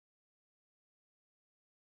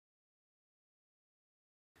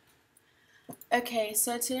Okay,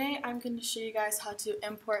 so today I'm going to show you guys how to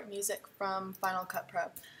import music from Final Cut Pro.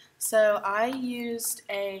 So I used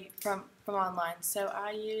from online. So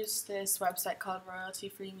I used this website called Royalty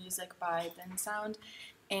Free Music by Bensound,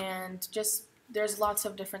 and just there's lots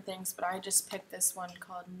of different things, but I just picked this one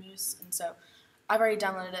called Moose, and so I've already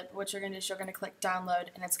downloaded it. But what you're going to do is you're going to click download,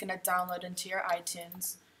 and it's going to download into your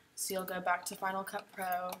iTunes. So you'll go back to Final Cut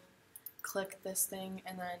Pro, click this thing,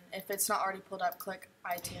 and then if it's not already pulled up, click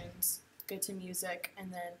iTunes. Go to music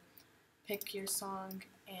and then pick your song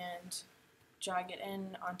and drag it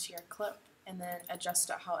in onto your clip and then adjust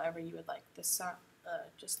it however you would like the sound,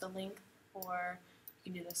 just the length, or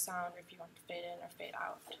you can do the sound if you want to fade in or fade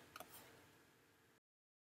out.